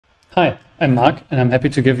Hi, I'm Mark, and I'm happy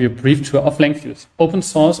to give you a brief tour of Langfuse, open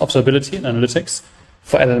source observability and analytics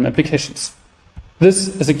for LLM applications. This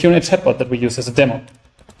is a Q&A chatbot that we use as a demo.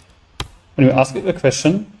 When you ask it a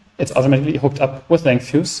question, it's automatically hooked up with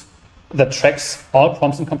Langfuse that tracks all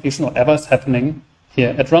prompts and completion, whatever is happening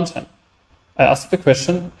here at runtime. I ask the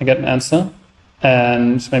question, I get an answer,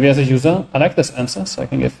 and maybe as a user, I like this answer, so I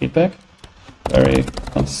can give feedback. Very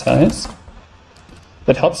concise.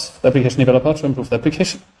 That helps the application developer to improve the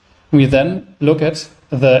application. We then look at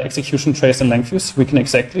the execution trace in Langfuse. We can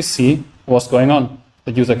exactly see what's going on.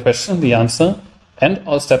 The user question, the answer, and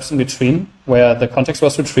all steps in between where the context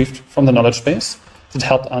was retrieved from the knowledge base that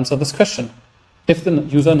helped answer this question. If the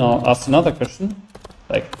user now asks another question,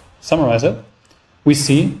 like summarize it, we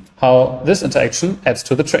see how this interaction adds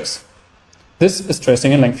to the trace. This is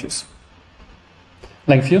tracing in Langfuse.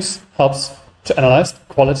 Langfuse helps to analyze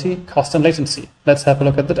quality, cost, and latency. Let's have a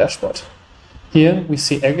look at the dashboard. Here we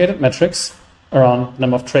see aggregated metrics around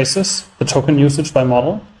number of traces, the token usage by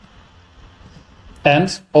model,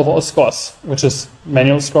 and overall scores, which is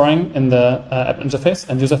manual scoring in the app interface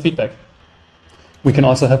and user feedback. We can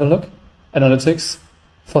also have a look at analytics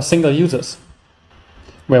for single users,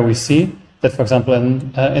 where we see that, for example,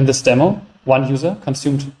 in this demo, one user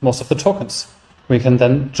consumed most of the tokens. We can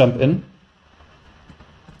then jump in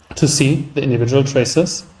to see the individual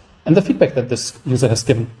traces and the feedback that this user has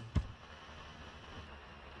given.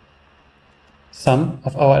 Some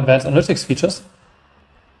of our advanced analytics features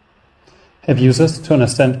help users to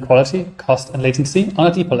understand quality, cost, and latency on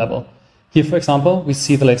a deeper level. Here, for example, we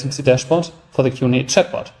see the latency dashboard for the Q&A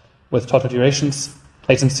chatbot with total durations,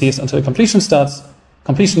 latencies until completion starts,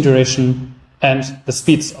 completion duration, and the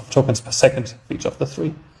speeds of tokens per second for each of the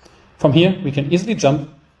three. From here, we can easily jump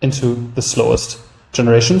into the slowest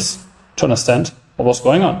generations to understand what was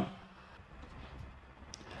going on.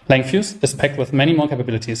 Langfuse is packed with many more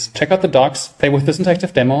capabilities. Check out the docs, play with this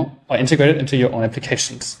interactive demo, or integrate it into your own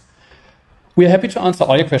applications. We are happy to answer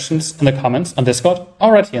all your questions in the comments on Discord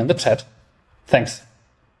or right here in the chat. Thanks.